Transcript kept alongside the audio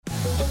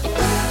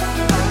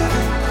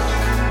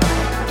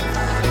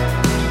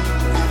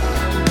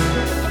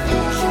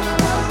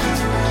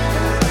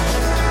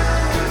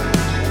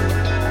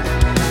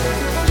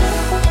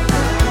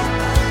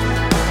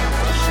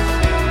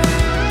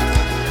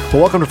Well,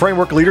 welcome to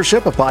Framework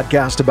Leadership, a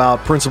podcast about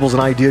principles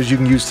and ideas you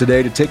can use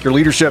today to take your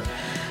leadership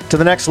to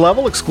the next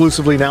level,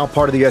 exclusively now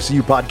part of the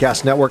SEU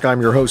Podcast Network.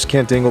 I'm your host,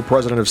 Kent Ingle,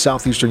 president of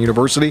Southeastern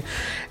University.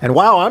 And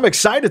wow, I'm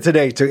excited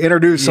today to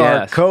introduce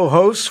our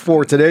co-host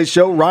for today's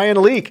show,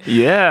 Ryan Leak.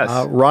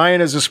 Yes.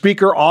 Ryan is a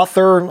speaker,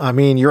 author. I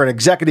mean, you're an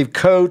executive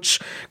coach,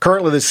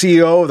 currently the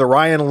CEO of the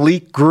Ryan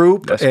Leak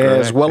Group,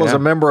 as well as a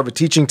member of a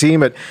teaching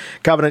team at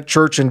Covenant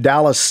Church in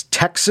Dallas,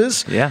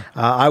 Texas. Yeah.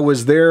 I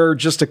was there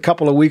just a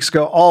couple of weeks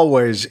ago.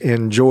 Always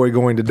enjoy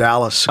going to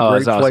Dallas.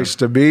 Great place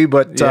to be.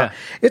 But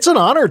it's an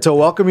honor to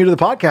welcome you to the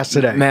podcast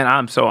today. Man,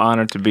 I'm so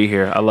honored to be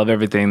here. I love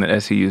everything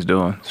that SEU is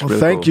doing. It's really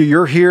thank cool. you.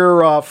 You're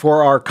here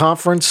for our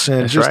conference,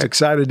 and That's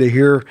excited to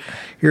hear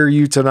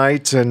you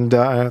tonight. And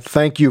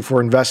thank you for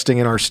investing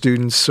in our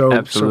students.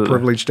 So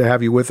privileged to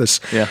have you with us.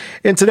 Yeah.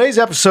 In today's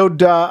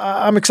episode,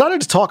 I'm excited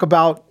to talk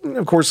about,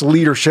 of course,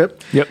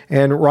 leadership. Yep.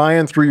 And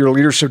Ryan, through your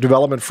leadership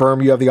development firm,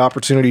 you have the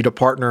opportunity to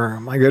partner,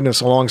 my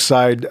goodness,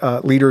 alongside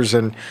leaders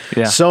in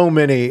so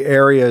many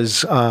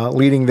areas,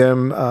 leading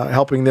them,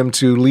 helping them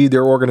to lead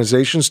their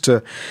organizations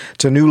to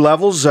new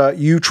levels.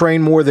 You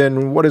train more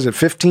than,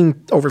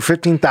 over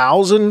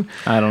 15,000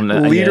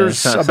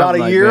 leaders about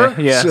a year? Like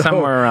yeah, so,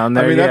 somewhere around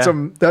there. I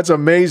mean, that's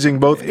amazing,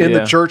 both in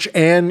the church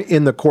and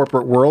in the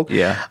corporate world.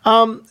 Yeah.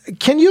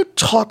 Can you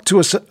talk to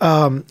us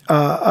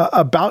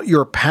about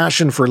your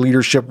passion for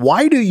leadership?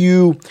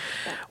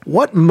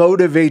 What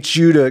motivates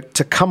you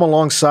to come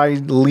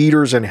alongside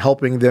leaders and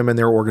helping them in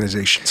their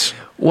organizations?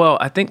 Well,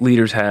 I think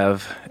leaders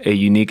have a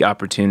unique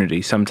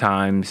opportunity.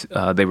 Sometimes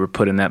they were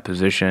put in that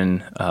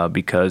position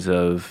because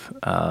of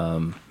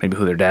maybe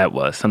who their dad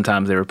was.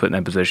 Sometimes they were put in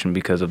that position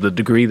because of the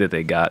degree that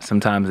they got.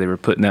 Sometimes they were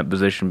put in that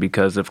position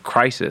because of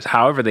crisis.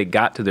 However they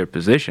got to their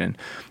position,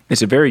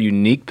 it's a very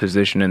unique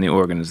position in the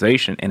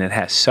organization, and it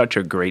has such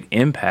a great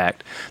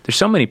impact. There's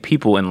so many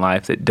people in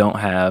life that don't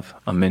have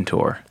a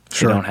mentor.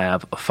 Sure. They don't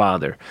have a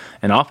father.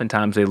 And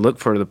oftentimes they look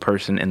for the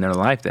person in their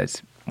life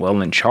that's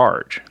in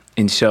charge.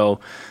 And so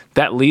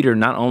that leader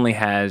not only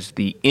has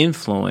the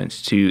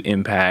influence to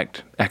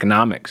impact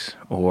economics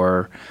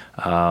or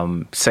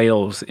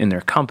sales in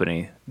their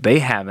company, they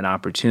have an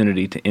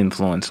opportunity to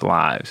influence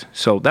lives.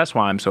 So that's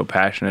why I'm so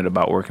passionate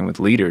about working with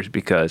leaders,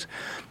 because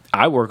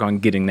I work on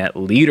getting that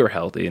leader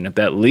healthy. And if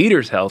that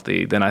leader's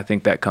healthy, then I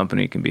think that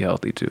company can be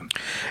healthy too.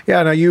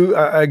 Yeah. Now you,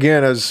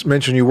 again, as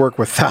mentioned, you work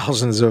with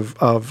thousands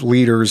of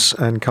leaders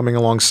and coming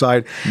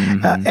alongside.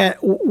 Mm-hmm. And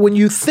when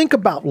you think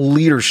about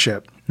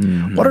leadership,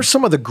 mm-hmm. what are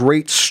some of the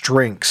great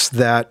strengths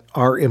that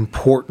are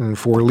important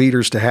for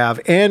leaders to have,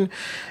 and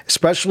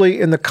especially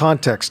in the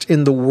context,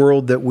 in the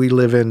world that we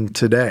live in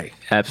today?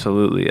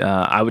 Absolutely.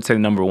 I would say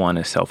number one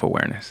is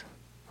self-awareness.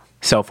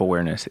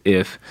 Self-awareness.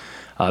 If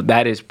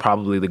that is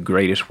probably the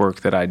greatest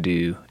work that I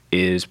do,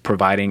 is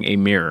providing a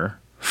mirror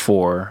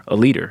for a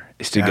leader,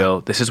 is to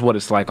go, this is what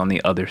it's like on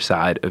the other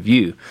side of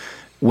you.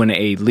 When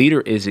a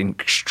leader is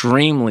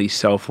extremely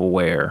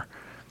self-aware,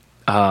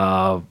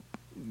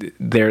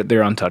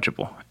 they're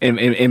untouchable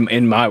in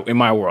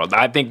my world.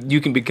 I think you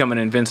can become an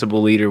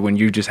invincible leader when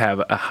you just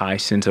have a high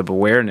sense of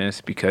awareness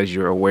because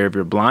you're aware of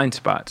your blind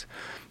spots.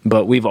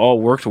 But we've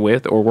all worked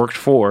with or worked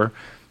for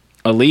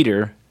a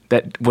leader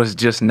that was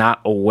just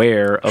not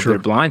aware of their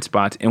blind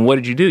spots. And what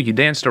did you do? You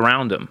danced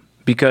around them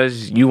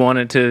because you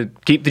wanted to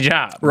keep the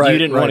job. You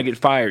didn't want to get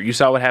fired. You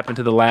saw what happened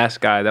to the last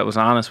guy that was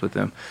honest with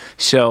them.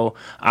 So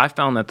I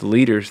found that the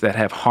leaders that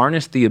have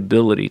harnessed the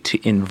ability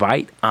to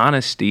invite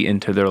honesty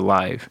into their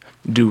life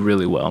do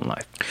really well in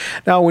life.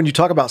 Now, when you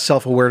talk about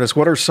self-awareness,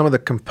 what are some of the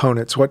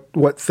components?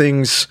 What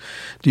things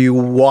do you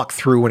walk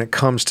through when it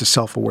comes to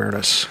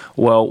self-awareness?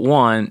 Well,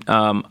 one,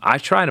 I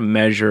try to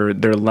measure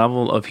their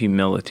level of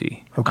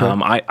humility. Okay.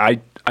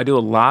 I do a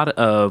lot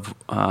of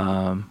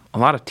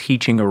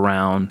teaching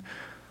around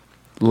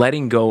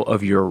letting go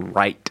of your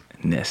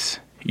rightness,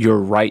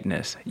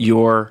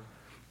 your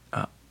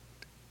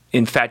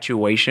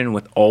infatuation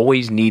with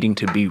always needing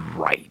to be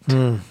right.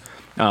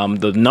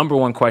 The number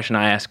one question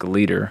I ask a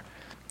leader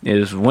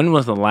is, when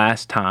was the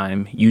last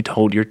time you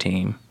told your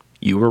team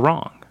you were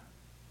wrong?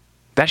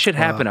 That should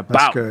happen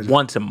about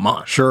once a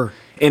month. Sure.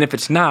 And if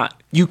it's not,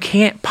 you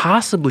can't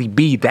possibly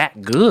be that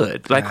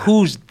good. Like,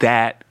 who's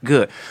that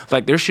good?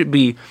 Like, there should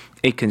be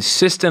a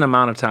consistent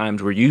amount of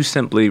times where you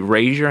simply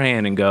raise your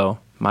hand and go,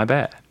 my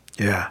bad.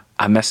 Yeah.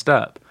 I messed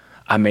up.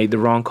 I made the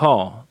wrong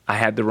call. I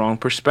had the wrong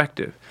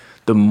perspective.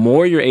 The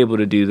more you're able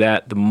to do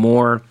that, the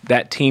more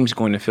that team's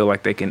going to feel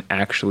like they can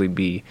actually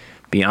be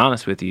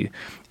honest with you.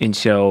 And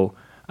so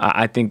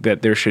I think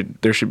that there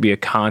should be a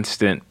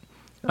constant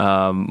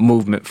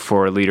movement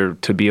for a leader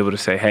to be able to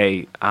say,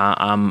 "Hey,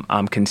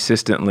 I'm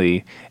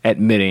consistently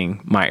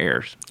admitting my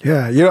errors."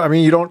 Yeah,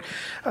 you don't.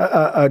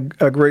 A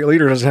great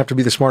leader doesn't have to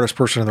be the smartest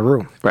person in the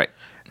room, right?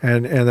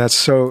 And that's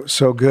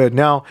so good.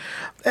 Now,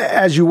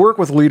 as you work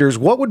with leaders,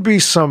 what would be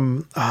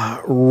some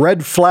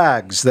red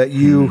flags that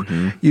you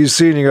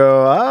see and you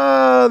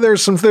go,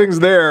 there's some things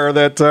there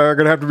that are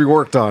going to have to be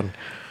worked on?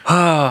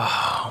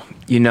 I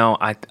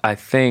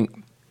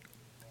think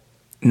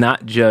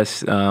not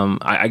just,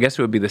 I guess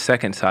it would be the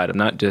second side of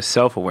not just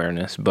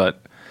self-awareness,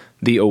 but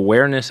the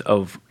awareness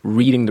of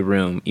reading the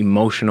room,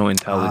 emotional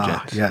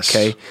intelligence. Yes.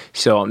 Okay.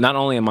 So not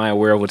only am I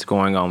aware of what's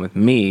going on with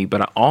me,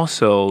 but I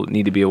also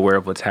need to be aware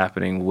of what's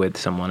happening with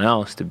someone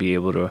else to be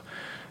able to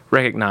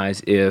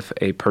recognize if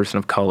a person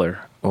of color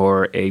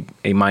or a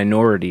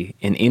minority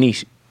in any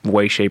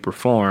way, shape, or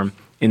form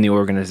in the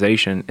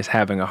organization is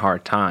having a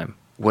hard time.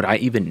 Would I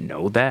even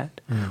know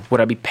that?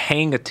 Would I be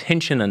paying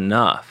attention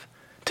enough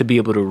to be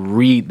able to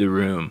read the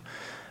room?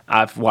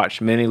 I've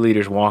watched many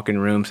leaders walk in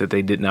rooms that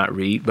they did not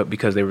read, but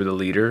because they were the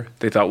leader,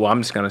 they thought, well,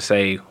 I'm just going to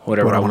say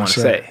whatever I want to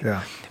say.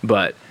 Yeah.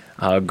 But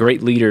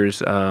great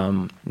leaders,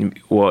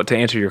 well, to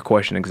answer your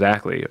question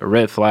exactly, a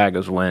red flag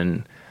is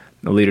when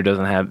the leader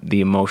doesn't have the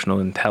emotional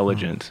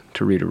intelligence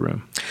to read a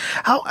room.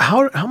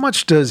 How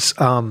much does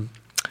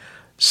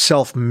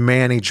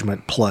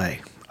self-management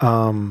play?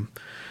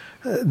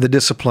 The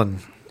discipline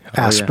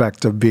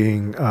aspect of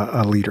being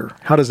a leader.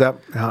 How does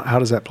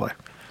that play?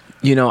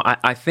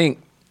 I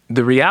think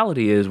the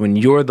reality is when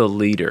you're the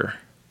leader,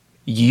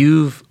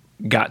 you've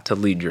got to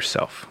lead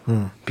yourself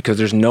because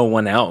there's no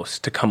one else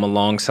to come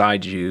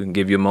alongside you and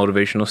give you a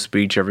motivational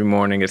speech every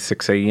morning at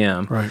 6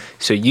 a.m. Right.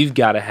 So you've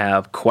got to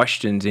have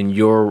questions in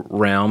your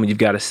realm. You've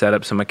got to set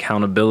up some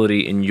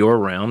accountability in your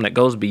realm that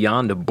goes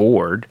beyond a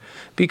board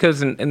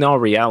because in all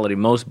reality,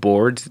 most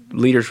boards,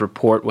 leaders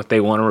report what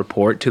they want to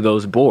report to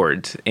those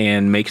boards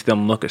and makes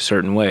them look a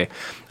certain way.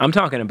 I'm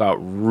talking about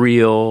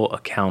real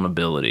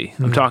accountability.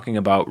 I'm talking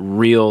about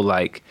real,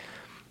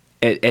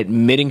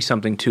 admitting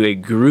something to a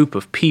group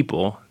of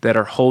people that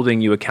are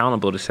holding you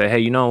accountable to say, hey,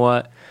 you know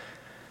what?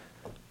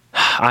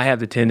 I have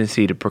the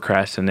tendency to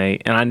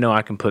procrastinate, and I know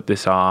I can put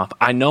this off.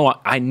 I know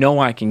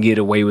I can get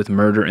away with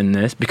murder in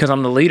this because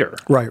I'm the leader.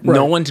 Right.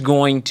 No one's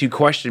going to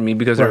question me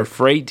because they're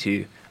afraid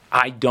to.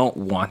 I don't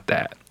want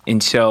that.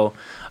 And so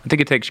I think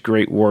it takes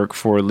great work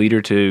for a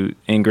leader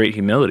and great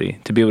humility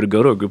to be able to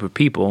go to a group of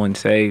people and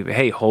say,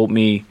 hey, hold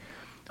me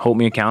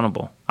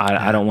accountable.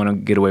 I don't want to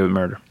get away with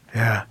murder.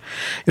 Yeah.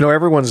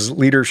 Everyone's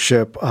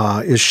leadership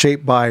is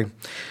shaped by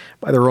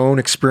their own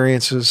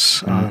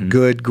experiences,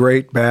 good,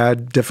 great,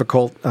 bad,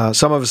 difficult.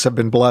 Some of us have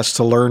been blessed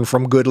to learn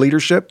from good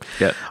leadership,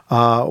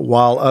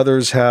 while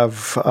others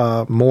have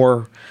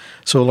more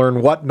so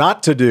learn what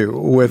not to do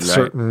with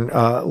certain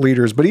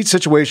leaders. But each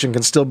situation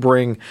can still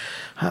bring,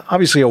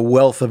 obviously, a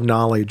wealth of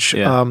knowledge.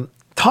 Yeah.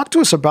 Talk to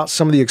us about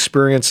some of the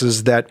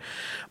experiences that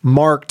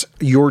marked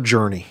your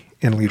journey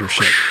in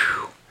leadership.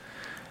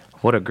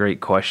 What a great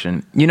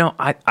question.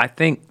 I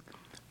think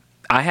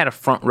I had a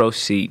front row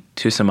seat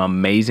to some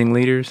amazing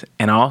leaders,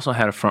 and I also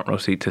had a front row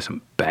seat to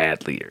some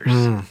bad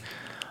leaders.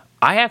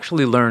 I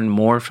actually learned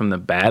more from the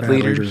bad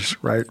leaders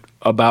right,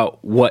 about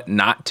what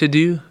not to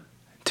do,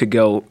 to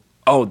go,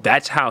 oh,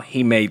 that's how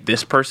he made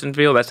this person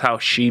feel. That's how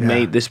she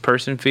made this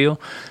person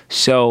feel.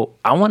 So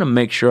I want to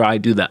make sure I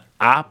do the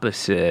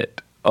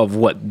opposite of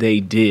what they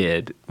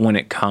did when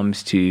it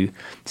comes to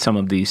some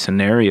of these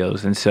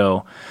scenarios. And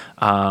so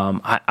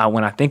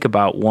when I think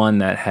about one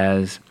that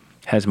has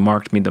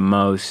marked me the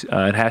most,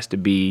 it has to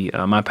be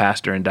my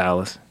pastor in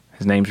Dallas.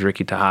 His name's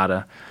Ricky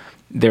Tejada.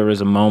 There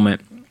was a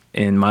moment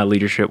in my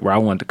leadership where I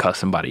wanted to cuss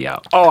somebody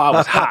out. Oh, I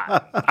was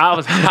hot. I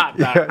was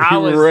hot. You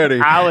were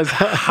ready. I was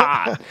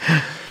hot.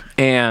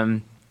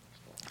 And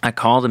I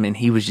called him, and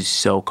he was just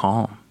so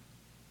calm,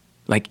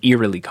 like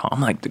eerily calm.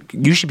 I'm like,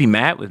 you should be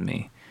mad with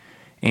me.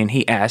 And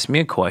he asked me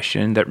a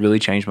question that really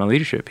changed my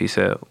leadership. He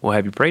said, well,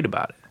 have you prayed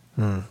about it?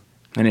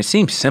 And it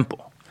seems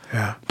simple.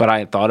 Yeah. But I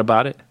had thought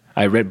about it.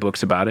 I read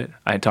books about it.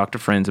 I had talked to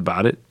friends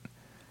about it.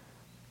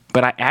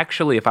 But I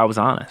actually, if I was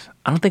honest,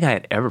 I don't think I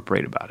had ever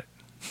prayed about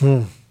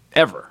it.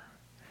 Ever.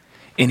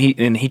 And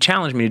he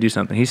challenged me to do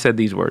something. He said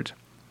these words.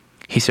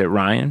 He said,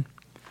 Ryan,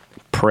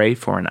 pray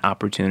for an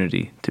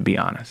opportunity to be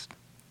honest.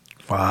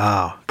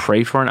 Wow.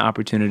 Pray for an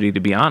opportunity to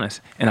be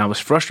honest. And I was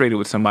frustrated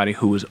with somebody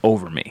who was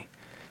over me.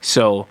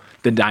 So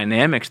the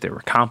dynamics there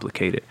were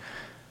complicated.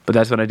 But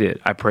that's what I did.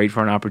 I prayed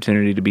for an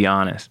opportunity to be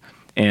honest.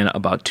 And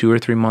about 2 or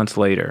 3 months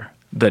later,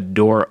 the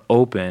door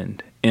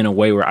opened in a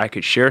way where I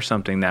could share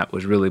something that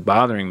was really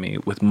bothering me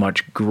with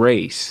much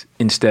grace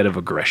instead of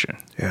aggression.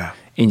 Yeah.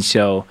 And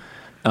so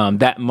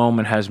that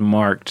moment has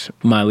marked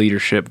my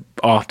leadership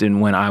often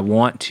when I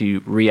want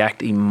to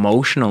react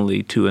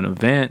emotionally to an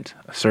event,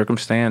 a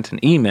circumstance,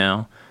 an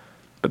email,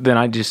 but then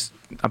I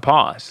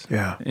pause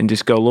and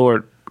just go,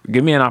 Lord,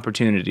 give me an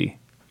opportunity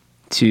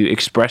to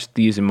express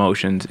these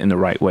emotions in the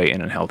right way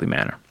in a healthy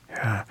manner.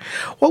 Yeah.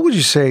 What would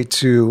you say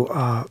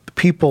to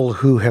people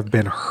who have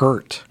been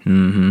hurt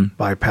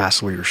by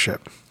past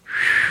leadership?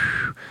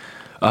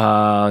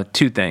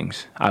 2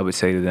 things I would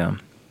say to them.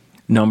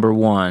 Number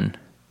 1,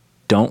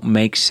 don't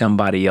make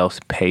somebody else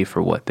pay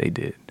for what they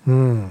did.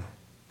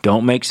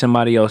 Don't make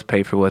somebody else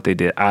pay for what they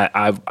did.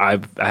 I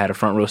had a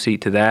front row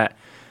seat to that.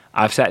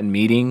 I've sat in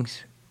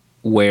meetings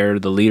where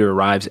the leader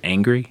arrives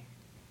angry.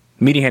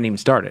 Meeting hadn't even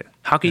started.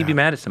 How can you be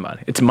mad at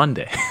somebody? It's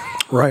Monday.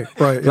 Right.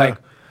 Yeah.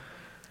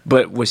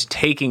 But was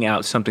taking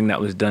out something that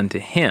was done to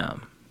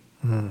him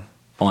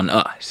on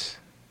us.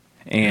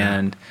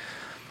 And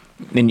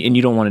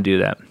you don't want to do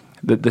that.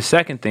 The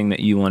second thing that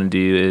you want to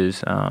do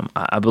is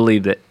I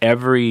believe that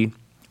every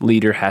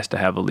leader has to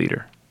have a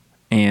leader.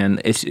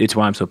 And it's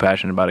why I'm so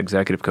passionate about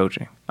executive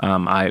coaching.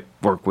 I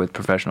work with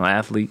professional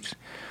athletes,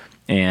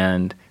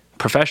 and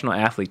professional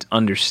athletes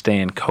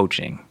understand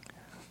coaching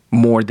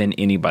more than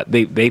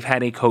anybody. They've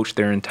had a coach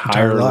their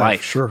entire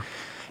life. Sure.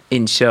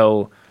 And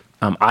so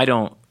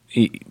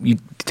you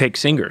take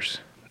singers.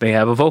 They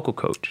have a vocal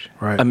coach.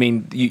 Right. I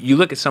mean, you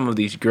look at some of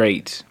these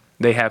greats,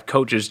 they have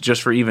coaches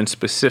just for even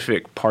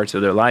specific parts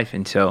of their life.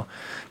 And so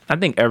I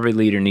think every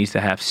leader needs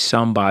to have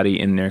somebody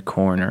in their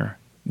corner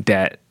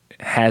that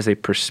has a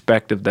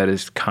perspective that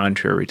is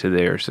contrary to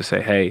theirs, to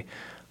say, hey,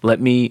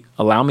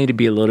 allow me to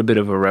be a little bit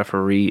of a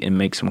referee and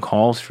make some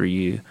calls for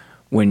you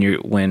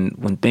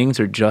when things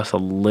are just a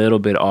little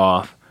bit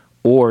off,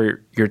 or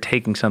you're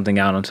taking something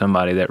out on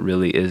somebody that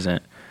really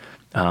isn't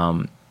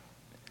the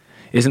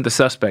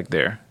suspect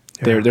there.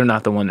 Yeah. They're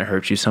not the one that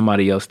hurt you.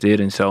 Somebody else did.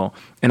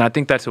 And I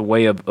think that's a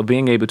way of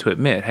being able to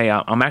admit, hey,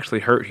 I'm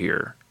actually hurt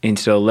here. And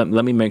so let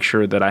me make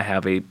sure that I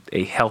have a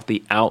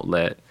healthy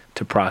outlet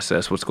to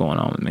process what's going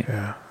on with me.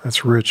 Yeah,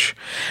 that's rich.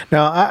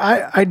 Now,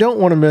 I don't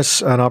want to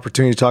miss an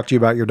opportunity to talk to you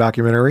about your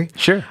documentary.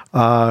 Sure.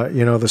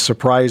 The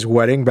Surprise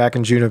Wedding. Back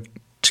in June of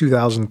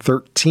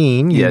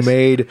 2013, you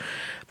made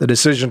the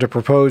decision to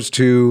propose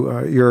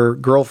to your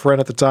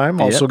girlfriend at the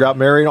time. Also got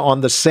married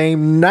on the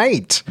same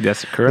night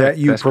that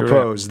you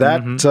proposed.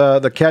 Correct.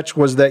 The catch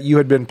was that you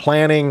had been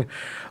planning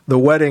the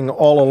wedding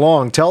all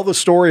along. Tell the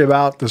story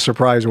about the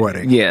surprise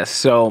wedding. Yes.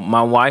 So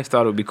my wife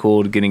thought it would be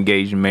cool to get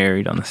engaged and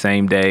married on the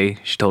same day.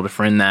 She told a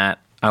friend that.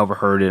 I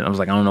overheard it. I was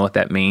like, I don't know what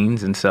that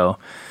means. And so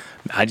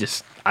I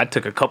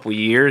took a couple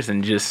years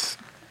and just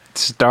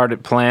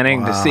started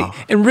planning to see.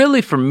 And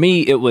really for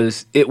me, it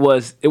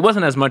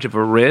wasn't as much of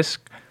a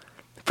risk.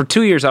 For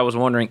 2 years, I was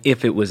wondering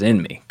if it was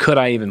in me. Could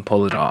I even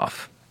pull it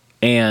off?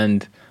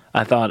 And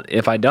I thought,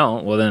 if I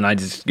don't, well, then I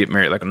just get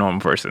married like a normal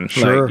person.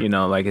 Sure.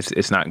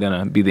 It's not going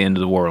to be the end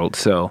of the world.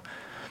 So,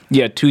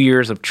 2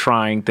 years of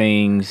trying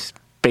things,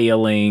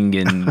 failing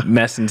and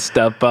messing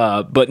stuff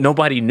up, but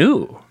nobody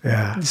knew.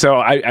 Yeah. So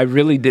I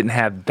really didn't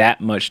have that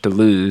much to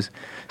lose.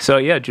 So,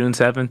 June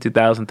 7th,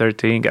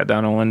 2013, got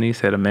down on one knee,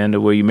 said, Amanda,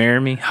 will you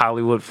marry me?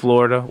 Hollywood,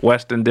 Florida,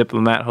 Westin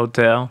Diplomat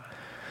Hotel.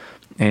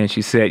 And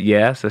she said,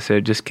 yes. I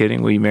said, just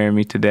kidding. Will you marry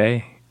me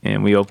today?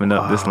 And we opened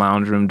up this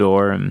lounge room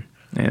door,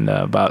 and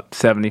about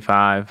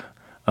 75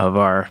 of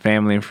our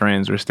family and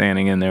friends were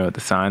standing in there with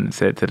the sign that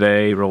said,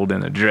 today, rolled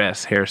in a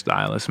dress,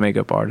 hairstylist,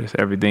 makeup artist,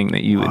 everything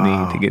that you would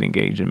need to get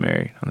engaged and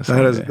married on the same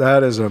day.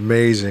 That is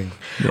amazing.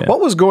 Yeah.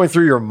 What was going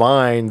through your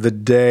mind the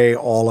day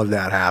all of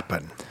that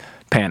happened?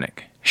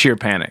 Panic, sheer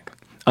panic.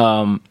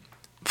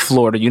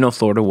 Florida, you know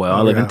Florida well.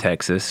 I live in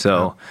Texas.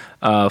 So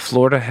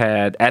Florida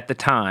had, at the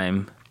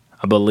time,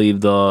 I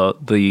believe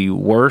the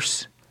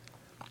worst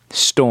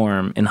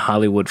storm in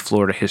Hollywood,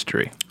 Florida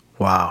history.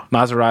 Wow.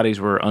 Maseratis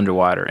were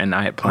underwater, and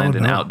I had planned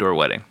an outdoor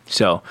wedding.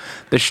 So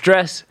the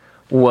stress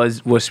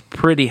was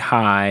pretty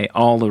high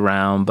all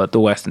around, but the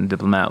Westin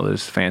Diplomat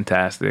was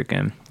fantastic.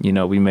 And,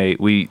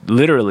 we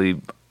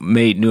literally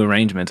made new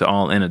arrangements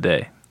all in a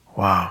day.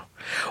 Wow.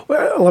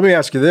 Well, let me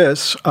ask you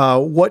this.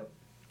 What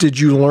did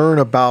you learn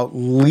about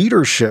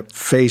leadership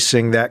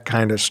facing that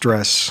kind of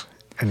stress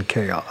and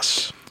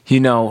chaos?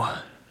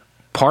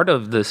 Part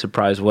of the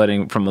surprise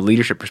wedding from a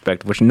leadership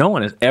perspective, which no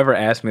one has ever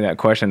asked me that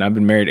question. I've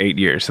been married 8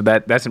 years, so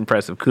that's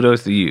impressive.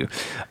 Kudos to you.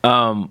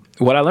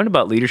 What I learned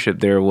about leadership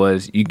there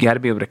was you got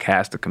to be able to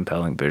cast a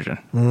compelling vision.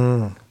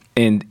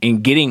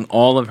 And getting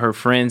all of her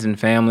friends and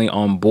family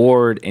on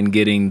board, and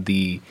getting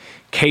the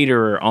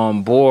caterer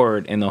on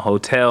board and the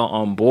hotel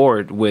on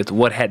board with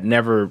what had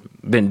never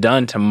been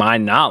done to my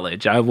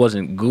knowledge. I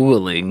wasn't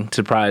Googling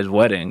surprise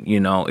wedding.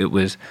 It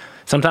was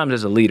sometimes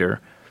as a leader,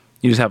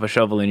 you just have a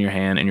shovel in your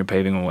hand and you're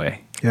paving a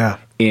way. Yeah.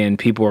 And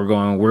people are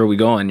going, where are we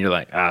going? You're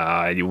like,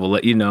 you will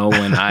let you know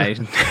when I,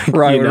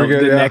 right,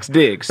 next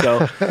dig.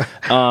 So,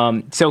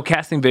 so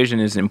casting vision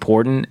is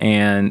important,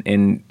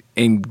 and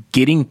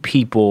getting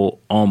people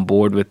on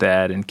board with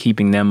that and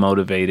keeping them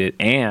motivated.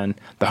 And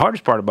the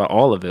hardest part about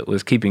all of it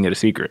was keeping it a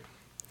secret.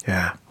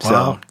 Yeah. Wow.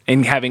 So,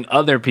 and having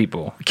other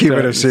people keep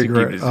it a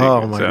secret.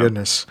 Oh my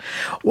goodness.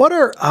 What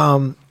are,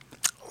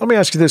 let me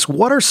ask you this.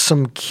 What are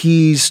some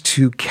keys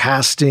to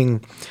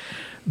casting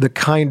the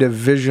kind of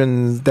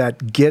vision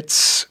that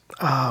gets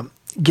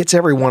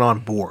everyone on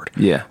board?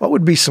 Yeah. What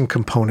would be some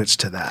components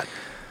to that?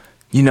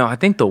 I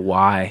think the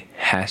why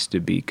has to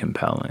be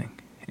compelling,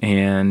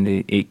 and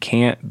it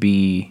can't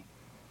be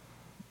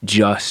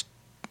just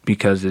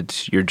because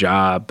it's your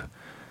job.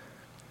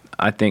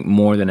 I think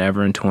more than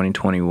ever in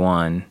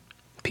 2021,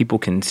 people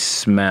can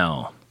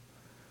smell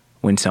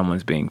when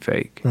someone's being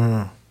fake.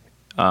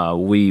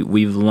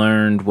 We've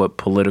learned what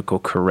political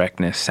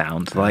correctness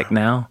sounds like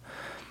now.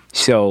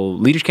 So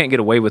leaders can't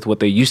get away with what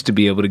they used to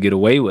be able to get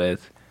away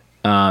with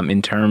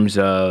in terms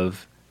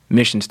of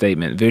mission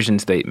statement, vision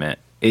statement.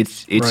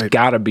 It's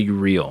got to be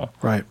real.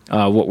 Right.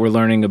 What we're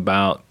learning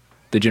about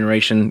the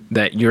generation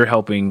that you're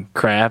helping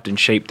craft and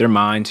shape their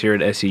minds here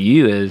at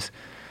SEU is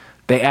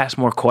they ask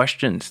more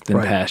questions than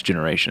Right. past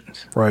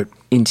generations. Right.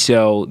 And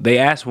so they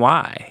ask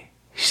why.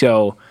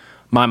 So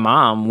my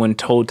mom, when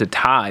told to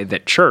tithe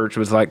at church,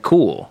 was like,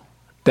 cool,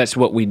 that's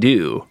what we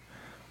do.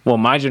 Well,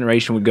 my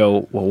generation would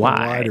go, well,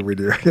 why? Why do we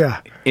do it?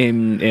 Yeah.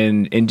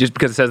 And just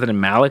because it says it in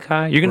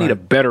Malachi, you're going to need a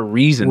better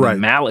reason Right.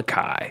 than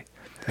Malachi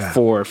Yeah.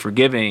 for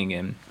forgiving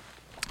and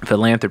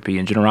philanthropy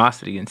and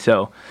generosity. And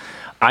so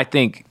I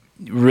think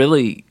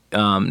really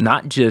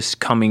not just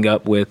coming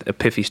up with a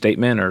pithy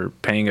statement or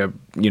paying a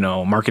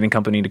marketing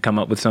company to come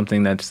up with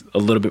something that's a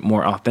little bit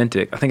more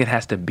authentic. I think it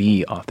has to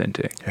be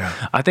authentic. Yeah.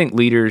 I think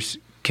leaders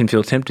can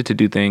feel tempted to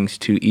do things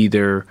to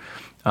either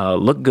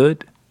look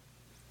good,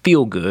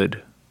 feel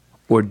good,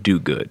 or do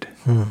good.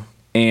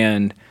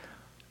 And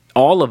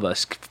all of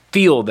us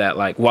feel that,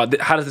 like, well,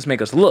 how does this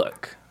make us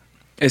look?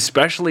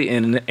 Especially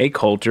in a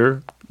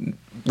culture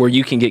where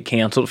you can get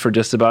canceled for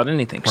just about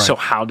anything. Right. So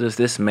how does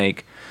this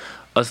make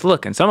us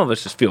look? And some of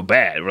us just feel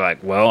bad. We're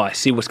like, well, I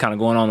see what's kind of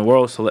going on in the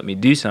world, so let me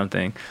do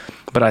something.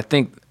 But I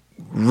think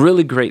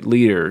really great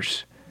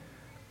leaders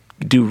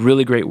do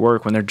really great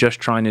work when they're just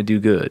trying to do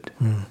good.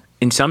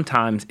 And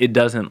sometimes it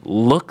doesn't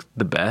look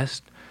the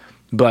best,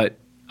 but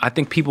I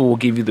think people will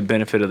give you the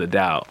benefit of the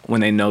doubt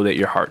when they know that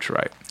your heart's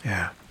right.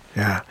 Yeah.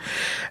 Yeah.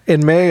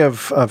 In May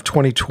of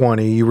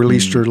 2020, you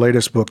released your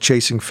latest book,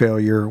 Chasing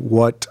Failure,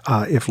 What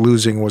If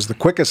Losing Was the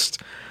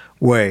Quickest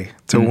Way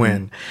to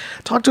Win.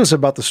 Talk to us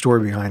about the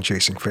story behind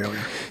Chasing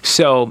Failure.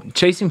 So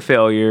Chasing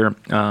Failure,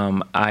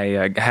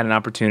 I had an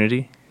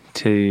opportunity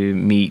to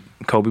meet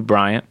Kobe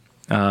Bryant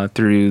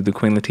through the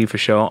Queen Latifah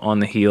show on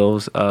the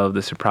heels of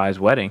the surprise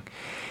wedding.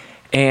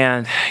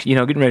 And,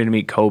 getting ready to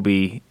meet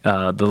Kobe,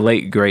 the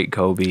late, great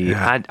Kobe,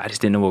 Yeah. I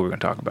just didn't know what we were going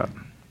to talk about.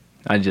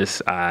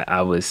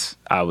 I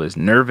was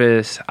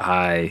nervous.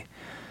 I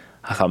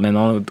thought, man,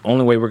 the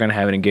only way we're going to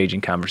have an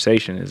engaging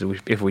conversation is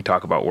if we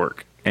talk about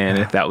work. And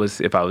if I was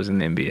in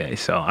the NBA.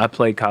 So I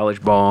played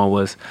college ball,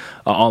 was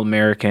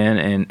All-American,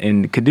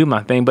 and could do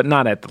my thing, but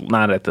not at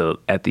the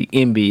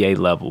NBA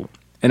level.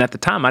 And at the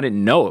time, I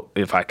didn't know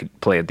if I could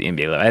play at the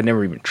NBA level. I had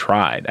never even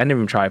tried. I never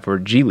even tried for a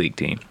G League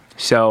team.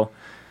 So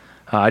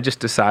I just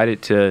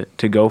decided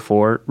to go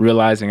for it,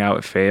 realizing I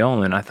would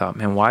fail. And I thought,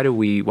 man, why do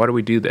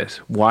we do this?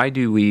 Why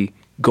do we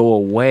go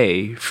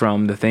away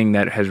from the thing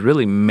that has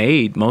really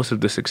made most of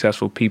the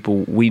successful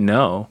people we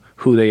know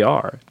who they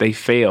are? They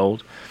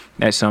failed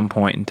at some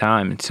point in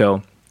time. And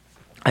so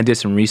I did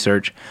some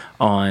research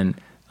on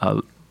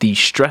the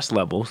stress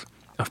levels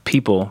of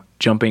people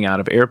jumping out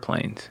of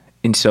airplanes.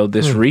 And so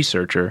this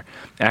researcher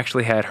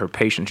actually had her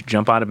patients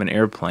jump out of an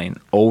airplane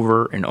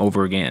over and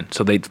over again.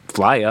 So they'd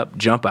fly up,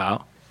 jump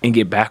out, and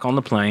get back on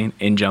the plane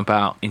and jump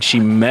out. And she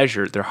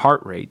measured their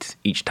heart rates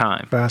each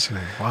time.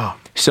 Fascinating. Wow.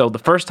 So the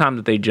first time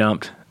that they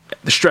jumped,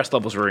 the stress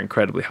levels were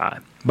incredibly high.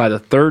 By the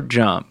third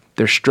jump,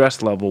 their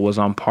stress level was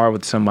on par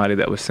with somebody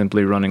that was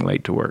simply running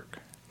late to work.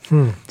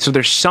 So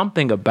there's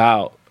something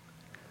about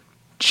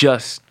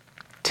just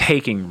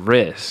taking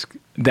risk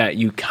that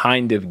you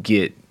kind of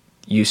get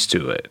used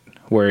to it,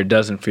 where it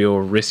doesn't feel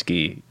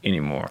risky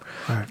anymore.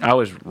 Right. I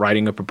was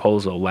writing a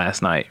proposal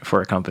last night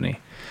for a company,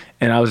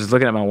 and I was just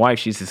looking at my wife.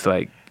 She's just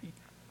like,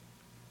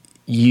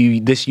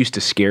 this used to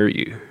scare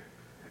you.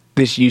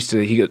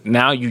 He goes,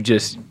 now you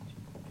just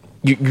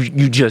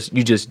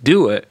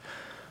do it.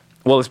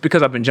 Well, it's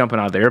because I've been jumping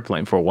out of the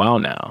airplane for a while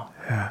now.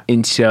 Yeah.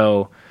 And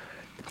so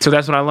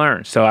that's what I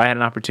learned. So I had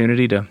an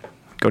opportunity to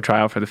go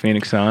try out for the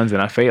Phoenix Suns,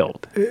 and I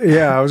failed.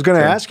 Yeah, I was going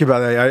to ask you about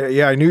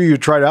that. I knew you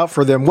tried out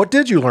for them. What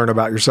did you learn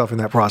about yourself in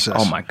that process?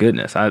 Oh, my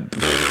goodness.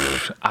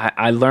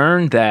 I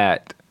learned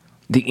that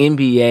the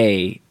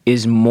NBA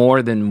is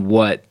more than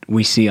what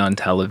we see on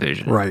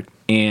television. Right.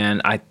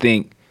 And I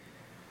think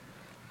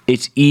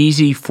it's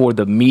easy for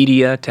the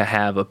media to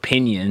have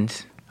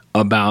opinions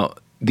about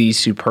these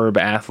superb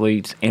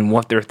athletes and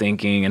what they're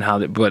thinking and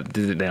but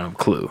they don't have a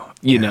clue,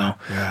 you know,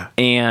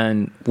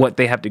 and what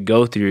they have to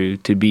go through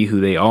to be who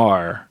they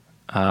are.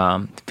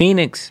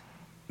 Phoenix,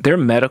 their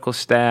medical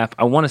staff,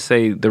 I want to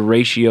say the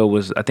ratio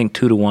was, I think,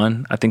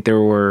 2-1. I think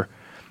there were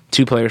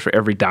 2 players for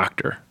every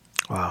doctor.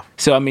 Wow.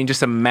 So, I mean,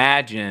 just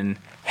imagine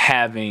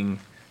having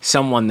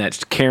someone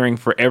that's caring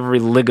for every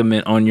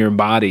ligament on your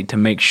body to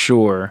make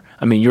sure,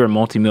 I mean, you're a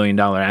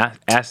multi-million-dollar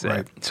asset.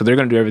 Right. So they're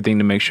going to do everything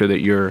to make sure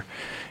that you're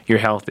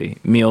healthy.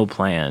 Meal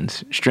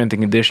plans, strength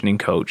and conditioning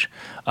coach.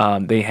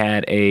 They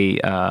had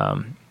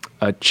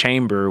a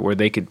chamber where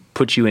they could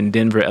put you in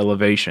Denver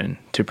elevation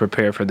to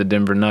prepare for the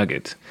Denver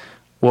Nuggets.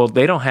 Well,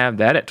 they don't have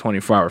that at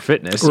 24-Hour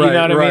Fitness. Right, you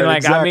know what I mean? Like,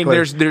 exactly. I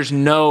mean, there's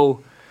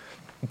no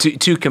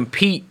to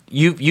compete.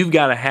 You've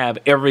got to have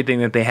everything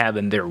that they have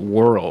in their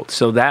world.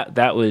 So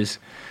that was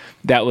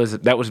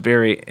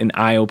very an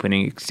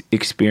eye-opening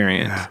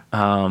experience.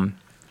 Yeah.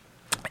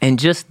 And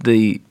just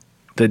the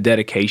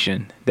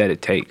dedication that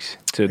it takes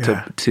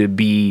to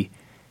be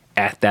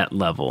at that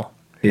level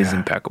is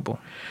impeccable.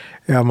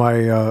 Yeah,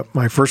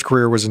 my first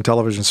career was in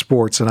television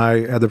sports, and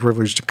I had the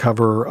privilege to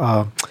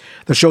cover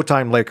the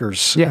Showtime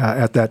Lakers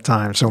at that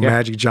time. So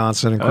Magic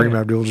Johnson and Kareem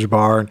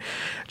Abdul-Jabbar and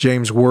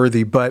James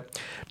Worthy. But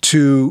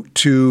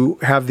to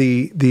have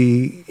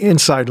the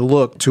inside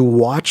look, to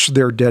watch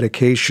their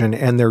dedication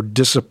and their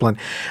discipline.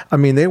 I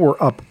mean, they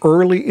were up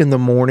early in the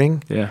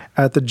morning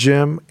at the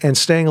gym and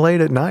staying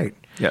late at night.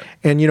 Yep.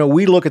 And,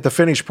 we look at the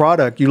finished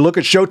product. You look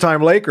at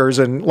Showtime Lakers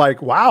and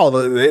like, wow,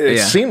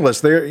 it's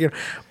seamless.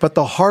 But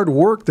the hard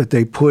work that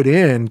they put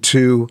in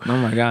to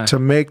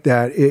make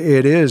that,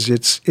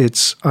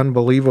 it's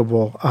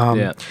unbelievable.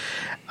 I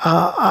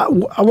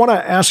want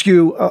to ask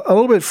you a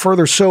little bit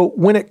further. So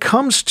when it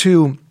comes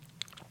to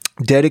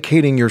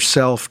dedicating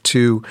yourself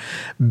to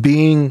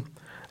being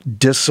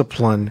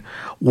disciplined,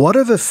 what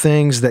are the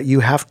things that you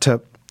have to,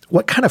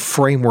 what kind of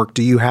framework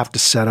do you have to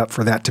set up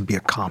for that to be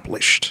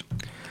accomplished?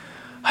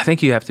 I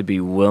think you have to be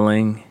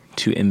willing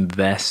to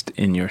invest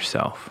in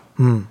yourself.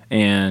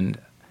 And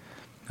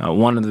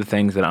one of the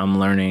things that I'm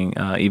learning,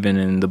 even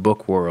in the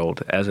book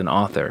world as an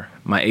author,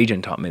 my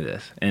agent taught me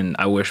this, and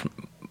I wish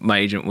my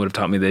agent would have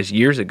taught me this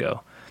years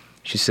ago.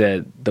 She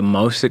said, the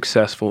most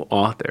successful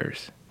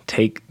authors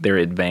take their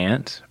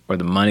advance or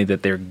the money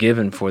that they're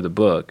given for the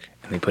book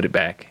and they put it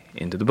back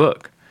into the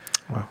book.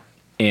 Wow.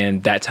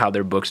 And that's how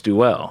their books do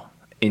well.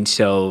 And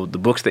so the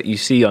books that you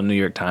see on New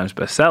York Times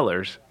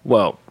bestsellers,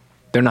 well,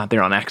 they're not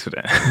there on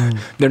accident.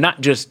 They're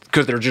not just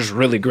because they're just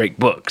really great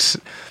books.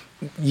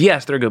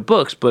 Yes, they're good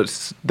books,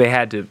 but they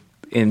had to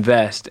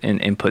invest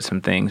and put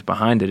some things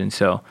behind it. And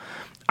so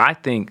I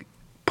think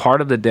part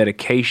of the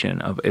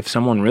dedication of if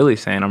someone really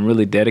saying, I'm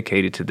really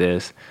dedicated to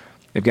this,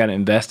 they've got to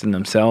invest in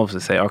themselves to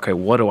say, okay,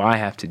 what do I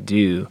have to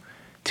do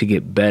to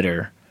get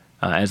better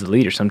as a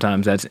leader?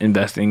 Sometimes that's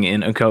investing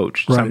in a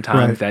coach.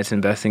 Sometimes that's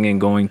investing in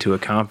going to a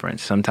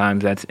conference.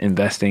 Sometimes that's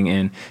investing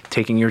in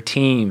taking your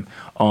team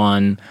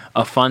on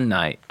a fun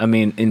night. I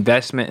mean,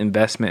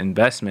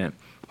 investment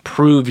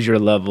proves your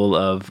level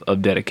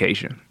of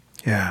dedication.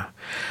 Yeah.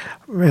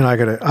 Man,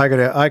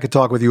 I could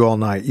talk with you all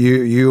night.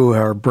 You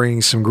are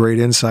bringing some great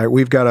insight.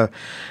 We've got to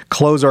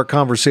close our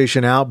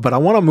conversation out, but I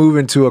want to move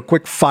into a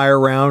quick fire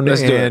round.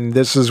 And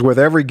this is with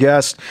every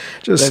guest.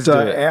 Just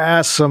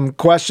ask some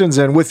questions,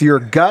 and with your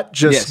gut,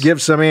 just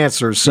give some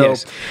answers. So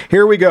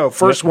here we go.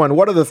 First one.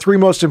 What are the 3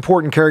 most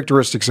important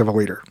characteristics of a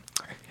leader?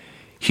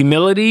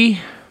 Humility,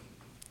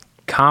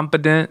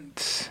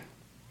 competence,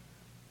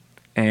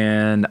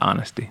 and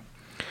honesty.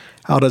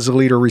 How does a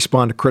leader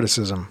respond to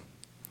criticism?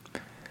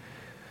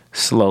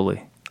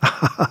 Slowly.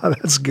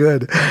 That's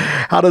good.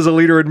 How does a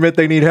leader admit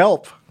they need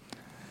help?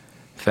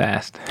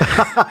 Fast.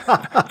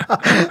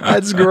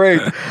 That's great.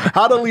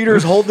 How do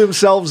leaders hold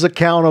themselves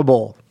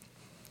accountable?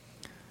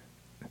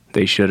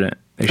 They shouldn't.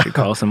 They should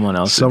call someone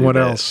else. Someone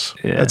else.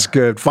 Yeah. That's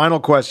good. Final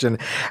question.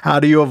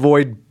 How do you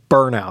avoid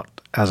burnout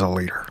as a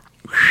leader?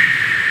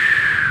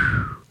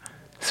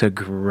 It's a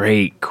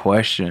great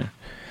question.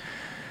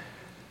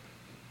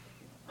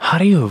 How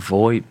do you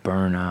avoid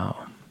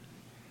burnout?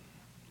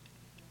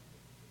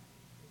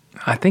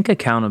 I think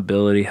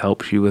accountability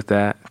helps you with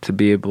that, to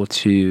be able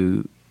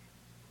to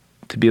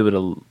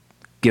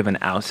give an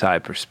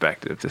outside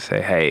perspective to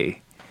say,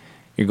 hey,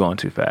 you're going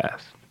too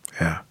fast.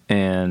 Yeah.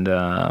 And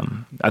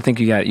I think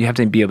you have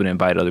to be able to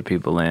invite other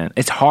people in.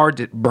 It's hard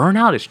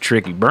burnout is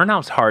tricky.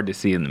 Burnout's hard to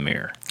see in the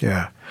mirror.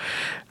 Yeah.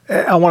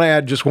 I want to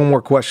add just one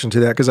more question to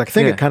that, because I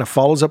think it kind of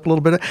follows up a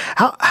little bit.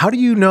 How do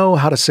you know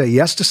how to say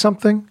yes to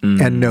something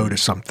and no to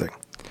something?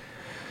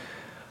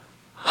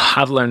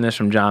 I've learned this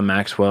from John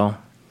Maxwell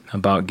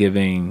about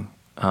giving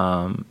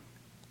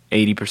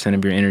 80%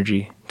 of your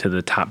energy to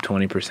the top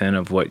 20%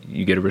 of what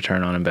you get a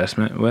return on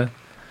investment with.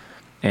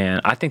 And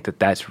I think that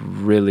that's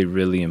really,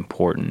 really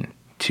important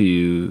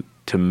to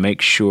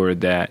make sure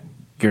that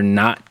you're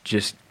not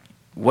just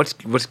what's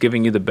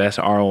giving you the best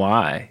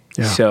ROI.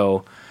 Yeah.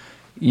 So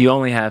you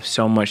only have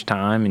so much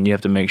time, and you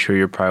have to make sure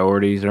your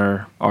priorities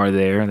are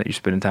there, that you're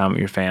spending time with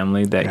your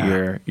family,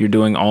 that you're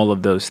doing all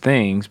of those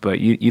things, but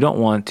you don't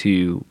want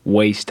to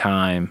waste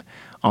time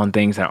on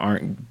things that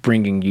aren't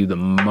bringing you the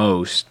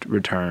most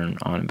return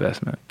on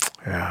investment.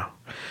 Yeah.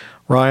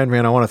 Ryan,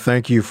 man, I want to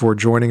thank you for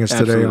joining us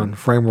today on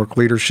Framework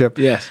Leadership.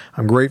 Yes.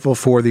 I'm grateful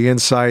for the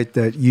insight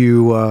that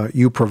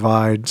you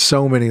provide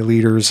so many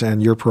leaders,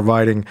 and you're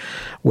providing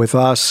with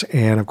us.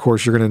 And, of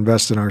course, you're going to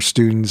invest in our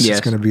students. Yes.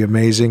 It's going to be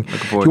amazing.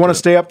 If you want to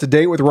stay up to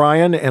date with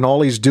Ryan and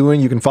all he's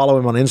doing, you can follow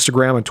him on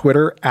Instagram and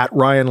Twitter at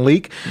Ryan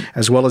Leak,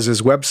 as well as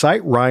his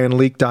website,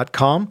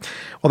 ryanleak.com.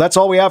 Well, that's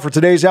all we have for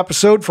today's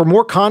episode. For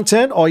more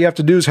content, all you have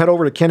to do is head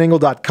over to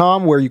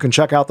kentingle.com, where you can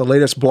check out the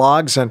latest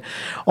blogs and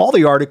all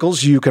the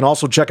articles. You can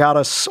also check out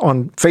us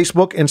on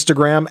Facebook,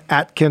 Instagram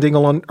at Kent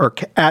Ingle, or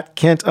at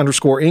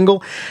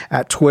Kent_Ingle,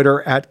 at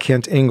Twitter at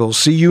Kent Ingle.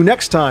 See you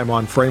next time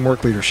on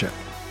Framework Leadership.